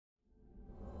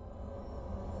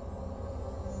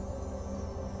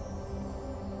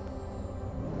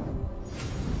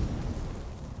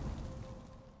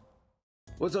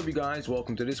What's up, you guys?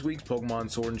 Welcome to this week's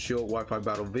Pokemon Sword and Shield Wi-Fi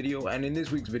Battle video, and in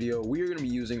this week's video we are going to be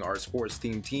using our sports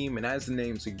themed team, and as the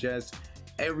name suggests,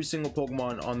 every single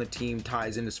Pokemon on the team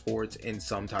ties into sports in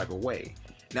some type of way.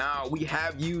 Now, we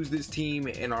have used this team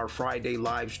in our Friday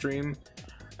live stream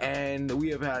and we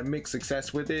have had mixed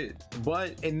success with it,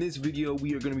 but in this video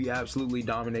we are going to be absolutely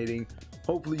dominating.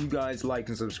 Hopefully you guys like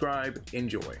and subscribe.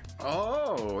 Enjoy.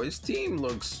 Oh, his team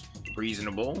looks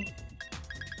reasonable.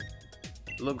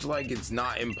 Looks like it's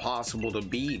not impossible to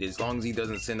beat as long as he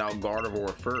doesn't send out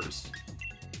Gardevoir first.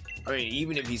 I mean,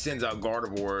 even if he sends out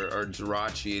Gardevoir or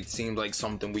Cinderace, it seems like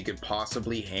something we could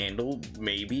possibly handle.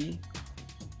 Maybe.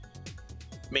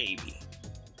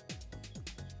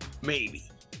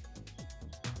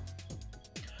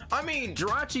 I mean,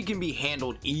 Cinderace can be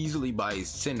handled easily by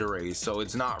Cinderace, so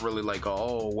it's not really like,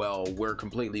 oh well, we're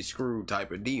completely screwed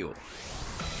type of deal.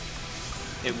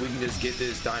 If we can just get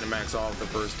this Dynamax off the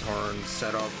first turn,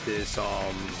 set up this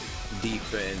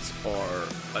defense or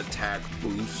attack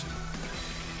boost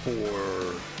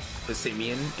for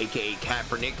Passimian, aka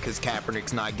Kaepernick, because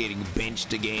Kaepernick's not getting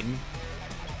benched again.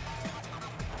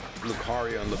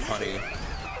 Lucario and Lopunny.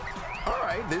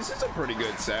 Alright, this is a pretty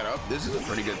good setup. This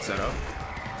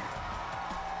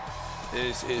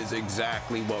is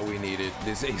exactly what we needed.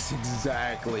 This is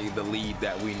exactly the lead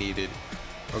that we needed.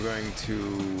 We're going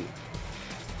to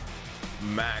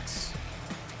max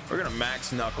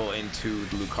knuckle into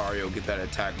Lucario, get that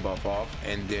attack buff off,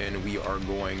 and then we are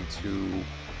going to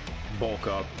bulk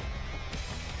up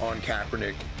on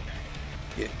Kaepernick,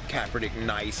 get Kaepernick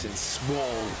nice and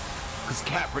swole, because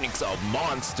Kaepernick's a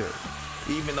monster.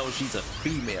 Even though she's a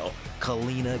female,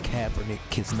 Kalina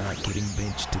Kaepernick is not getting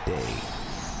benched today.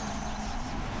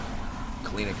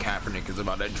 Kalina Kaepernick is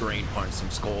about to drain punch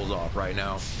some skulls off right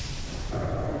now.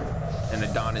 And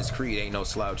Adonis Creed ain't no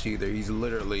slouch either. He's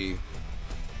literally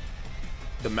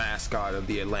the mascot of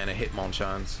the Atlanta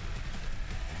Hitmonchons.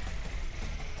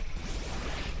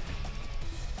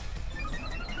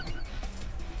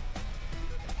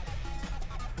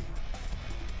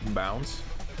 Bounce.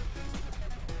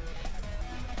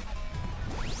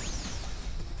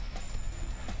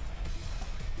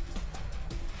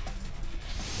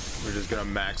 We're just gonna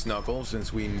max knuckle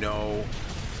since we know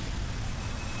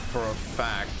for a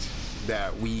fact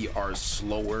that we are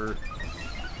slower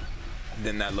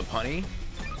than that Lopunny.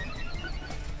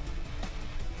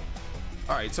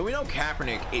 Alright, so we know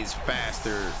Kaepernick is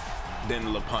faster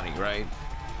than Lopunny, right?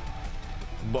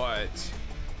 But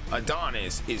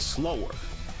Adonis is slower.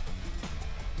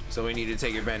 So we need to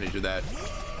take advantage of that.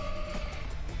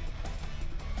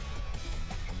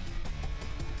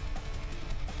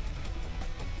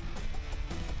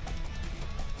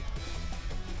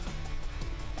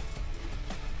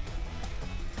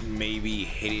 Maybe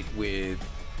hit it with,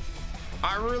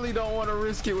 I really don't want to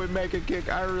risk it with Mega Kick.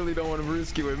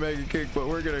 But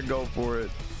we're gonna go for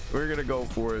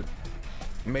it.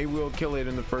 Maybe we'll kill it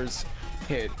in the first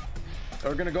hit.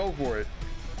 We're gonna go for it.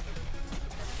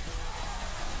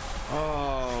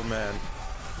 Oh man.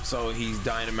 So he's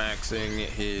Dynamaxing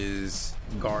his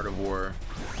Gardevoir.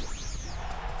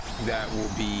 That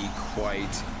will be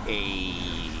quite a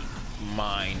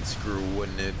mind screw,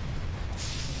 wouldn't it?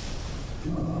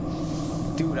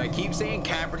 Dude, I keep saying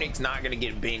Kaepernick's not gonna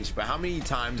get benched, but how many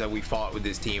times have we fought with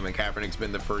this team and Kaepernick's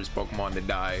been the first Pokemon to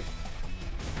die?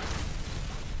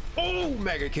 Oh,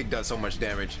 Mega Kick does so much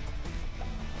damage.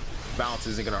 Bounce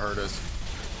isn't gonna hurt us.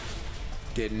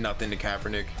 Did nothing to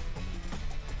Kaepernick.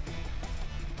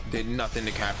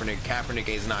 Kaepernick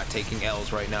is not taking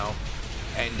L's right now.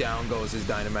 And down goes his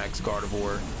Dynamax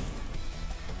Gardevoir.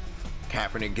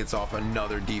 Kaepernick gets off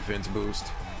another defense boost.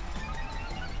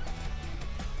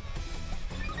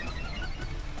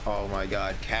 Oh my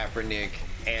god, Kaepernick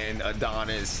and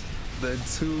Adonis, the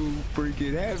two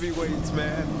freaking heavyweights,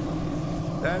 man.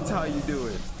 That's how you do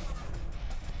it.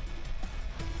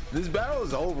 This battle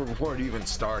is over before it even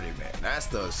started, man. That's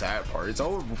the sad part. It's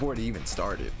over before it even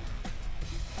started.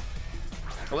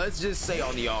 Let's just say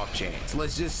on the off chance,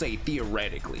 let's just say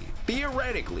theoretically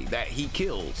that he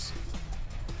kills.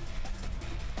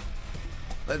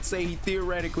 Let's say he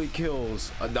theoretically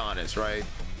kills Adonis, right?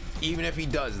 Even if he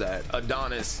does that,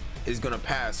 Adonis is gonna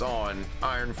pass on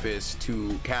Iron Fist to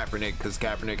Kaepernick because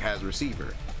Kaepernick has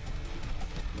receiver.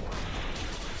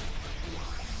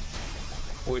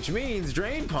 Which means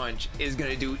Drain Punch is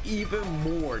gonna do even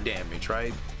more damage,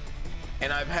 right?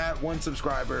 And I've had one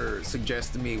subscriber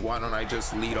suggest to me, why don't I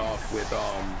just lead off with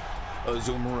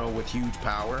Azumarill with huge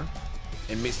power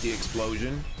and Misty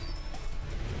Explosion?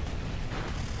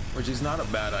 Which is not a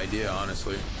bad idea,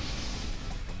 honestly.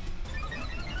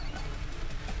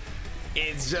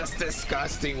 It's just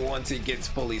disgusting once it gets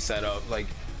fully set up. Like,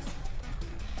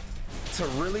 to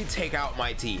really take out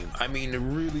my team, I mean, to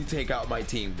really take out my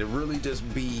team, to really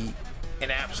just be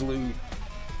an absolute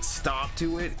stop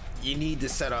to it, you need to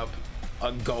set up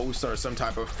a ghost or some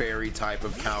type of fairy type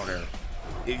of counter.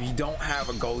 If you don't have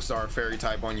a ghost or a fairy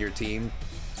type on your team,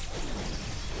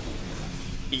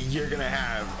 you're gonna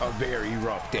have a very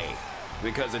rough day,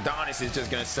 because Adonis is just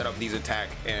gonna set up these attack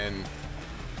and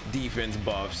defense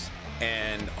buffs,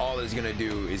 and all it's gonna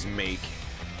do is make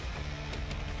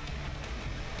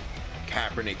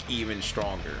Kaepernick even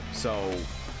stronger. So,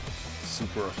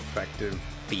 super effective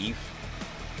thief.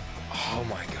 Oh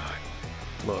my god.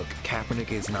 Look,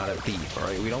 Kaepernick is not a thief, all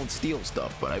right? We don't steal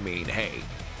stuff, but I mean, hey,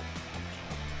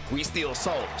 we steal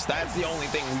souls. That's the only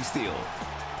thing we steal.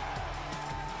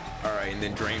 All right, and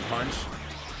then Drain Punch.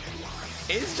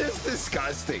 It's just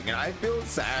disgusting, and I feel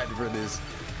sad for this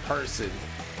person,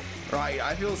 right?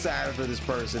 I feel sad for this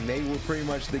person. They were pretty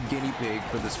much the guinea pig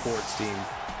for the sports team.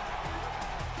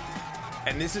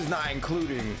 And this is not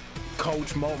including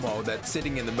Coach Momo that's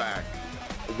sitting in the back,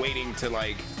 waiting to,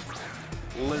 like,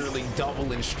 literally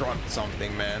double instruct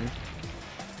something, man.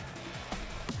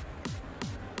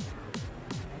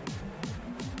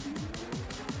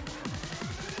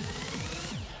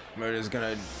 We're just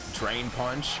gonna Drain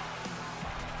Punch.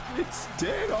 It's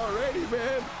dead already,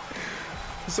 man.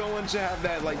 Someone should have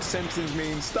that, like, Simpsons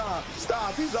meme. Stop,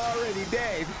 he's already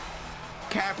dead.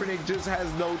 Kaepernick just has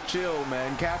no chill,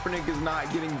 man. Kaepernick is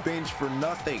not getting benched for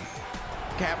nothing.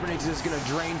 Kaepernick's just gonna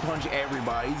Drain Punch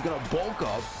everybody. He's gonna bulk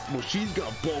up. Well, she's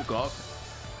gonna bulk up,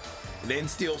 then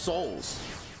steal souls.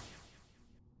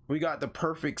 We got the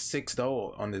perfect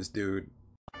 6-0 on this dude.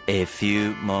 A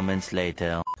few moments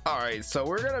later. All right, so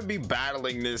we're gonna be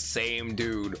battling this same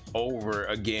dude over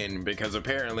again, because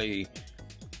apparently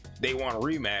they want a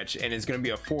rematch, and it's gonna be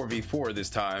a 4v4 this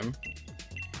time.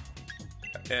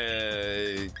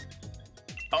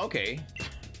 Okay.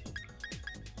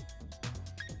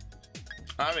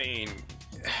 I mean,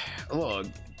 look,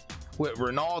 with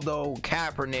Ronaldo,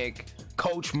 Kaepernick,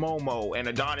 Coach Momo, and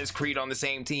Adonis Creed on the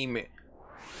same team,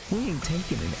 we ain't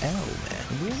taking an L, man.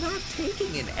 We're not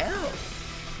taking an L.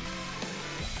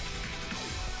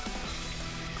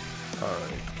 All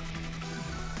right.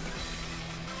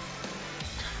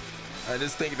 I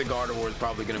just think the Gardevoir is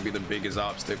probably going to be the biggest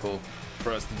obstacle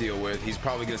for us to deal with. He's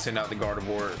probably going to send out the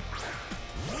Gardevoir.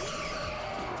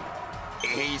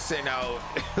 He sent out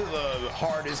the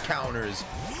hardest counters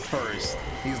first.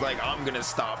 He's like, I'm going to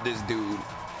stop this dude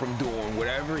from doing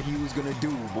whatever he was going to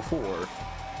do before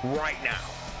right now.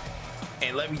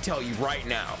 And let me tell you right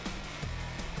now,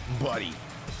 buddy,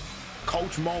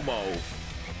 Coach Momo,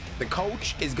 the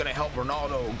coach, is going to help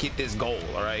Ronaldo get this goal,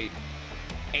 all right?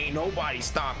 Ain't nobody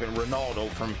stopping Ronaldo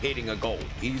from hitting a goal.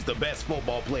 He's the best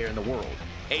football player in the world,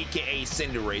 aka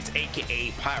Cinderace,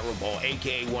 aka Pyro Ball,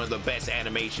 aka one of the best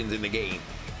animations in the game.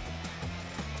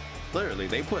 Literally,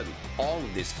 they put all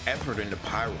of this effort into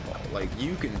Pyro Ball. Like,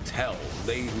 you can tell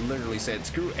they literally said,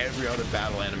 screw every other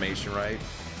battle animation, right?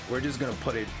 We're just gonna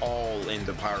put it all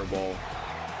into Pyro Ball,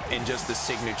 and just the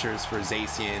signatures for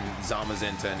Zacian,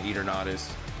 Zamazenta, and Eternatus.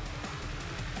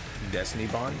 Destiny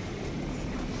Bond.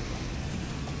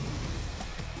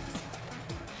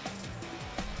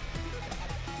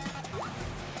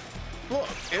 Look,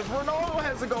 if Ronaldo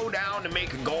has to go down to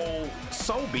make a goal,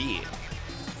 so be it.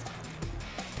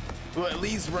 Well, at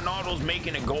least Ronaldo's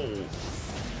making a goal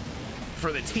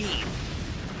for the team.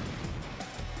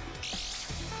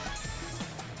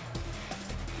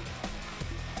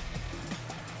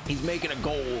 He's making a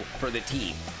goal for the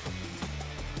team.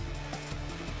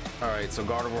 All right, so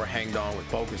Gardevoir hanged on with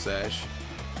Poker Sash.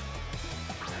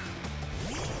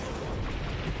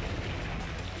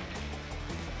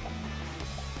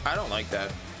 I don't like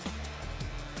that.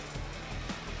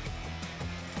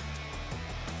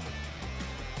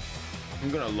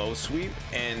 I'm gonna low sweep,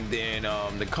 and then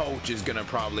the coach is gonna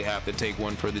probably have to take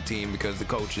one for the team, because the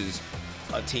coach is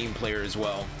a team player as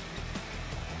well.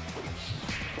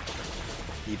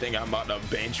 You think I'm about to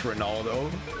bench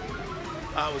Ronaldo?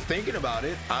 I was thinking about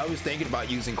it. I was thinking about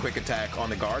using quick attack on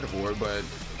the Gardevoir, but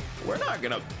we're not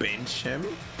gonna bench him.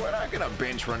 We're not gonna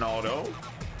bench Ronaldo.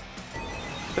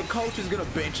 The coach is gonna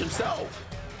bench himself.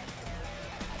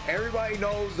 Everybody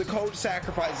knows the coach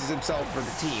sacrifices himself for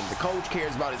the team. The coach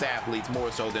cares about his athletes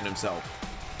more so than himself.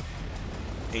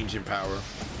 Ancient Power.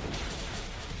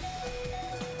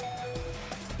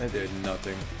 That did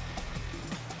nothing.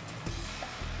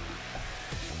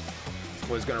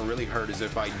 What's gonna really hurt is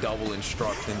if I double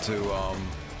instruct into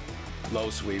low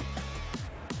sweep.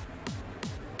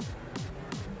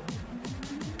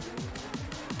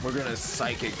 We're gonna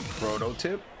Psychic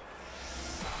Proto-Tip.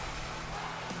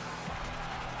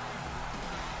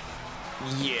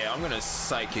 Yeah, I'm gonna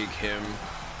psychic him.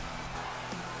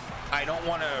 I don't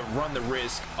want to run the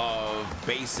risk of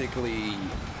basically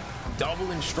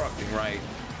double instructing, right?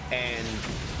 And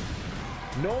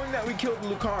knowing that we killed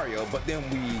Lucario, but then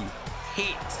we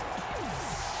hit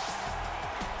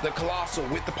the Colossal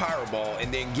with the Pyro Ball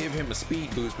and then give him a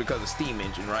speed boost because of Steam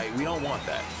Engine, right? We don't want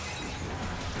that.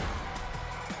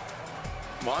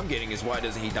 What I'm getting is, why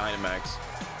doesn't he Dynamax?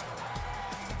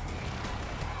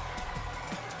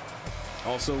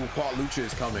 Also, Qualucha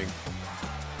is coming.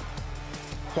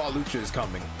 Qualucha is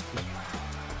coming.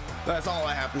 That's all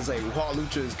I have to say.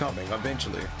 Qualucha is coming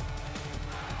eventually.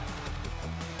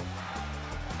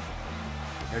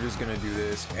 They're just gonna do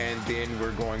this, and then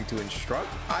we're going to instruct.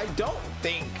 I don't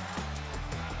think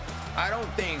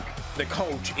the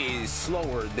coach is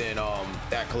slower than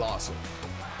that Colossal.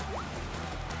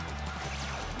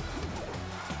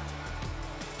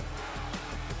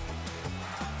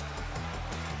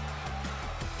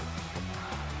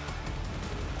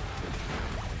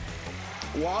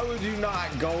 Why would you not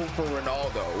go for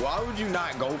Ronaldo? Why would you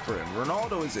not go for him?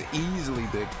 Ronaldo is easily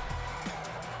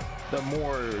the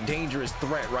more dangerous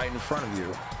threat right in front of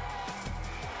you.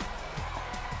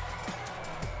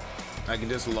 I can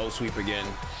just low sweep again.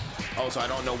 Also, I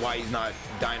don't know why he's not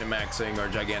Dynamaxing or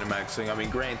Gigantamaxing. I mean,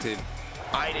 granted,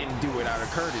 I didn't do it out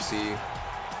of courtesy.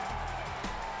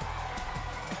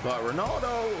 But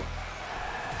Ronaldo,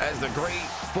 as the great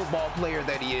football player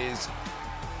that he is,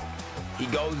 he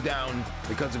goes down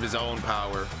because of his own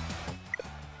power,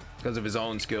 because of his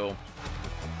own skill.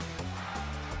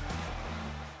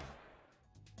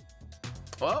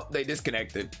 Well, they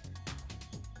disconnected.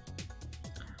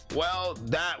 Well,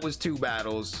 that was 2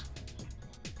 battles.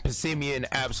 Passimian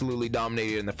absolutely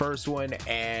dominated in the first one,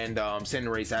 and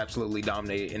Cinderace absolutely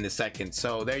dominated in the second.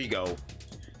 So there you go.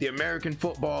 The American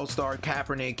football star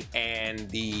Kaepernick and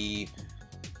the,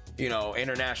 you know,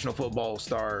 international football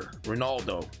star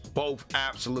Ronaldo, both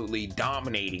absolutely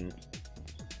dominating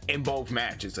in both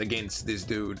matches against this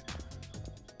dude.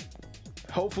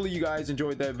 Hopefully you guys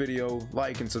enjoyed that video.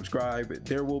 Like and subscribe.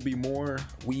 There will be more.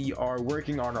 We are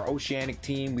working on our Oceanic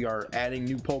team. We are adding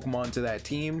new Pokemon to that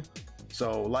team.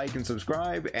 So like and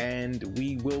subscribe, and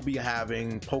we will be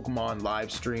having Pokemon live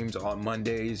streams on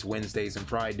Mondays, Wednesdays, and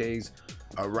Fridays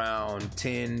around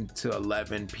 10 to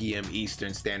 11 p.m.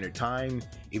 Eastern Standard Time.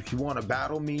 If you want to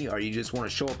battle me, or you just want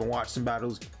to show up and watch some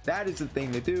battles, that is the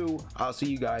thing to do. I'll see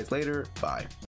you guys later. Bye.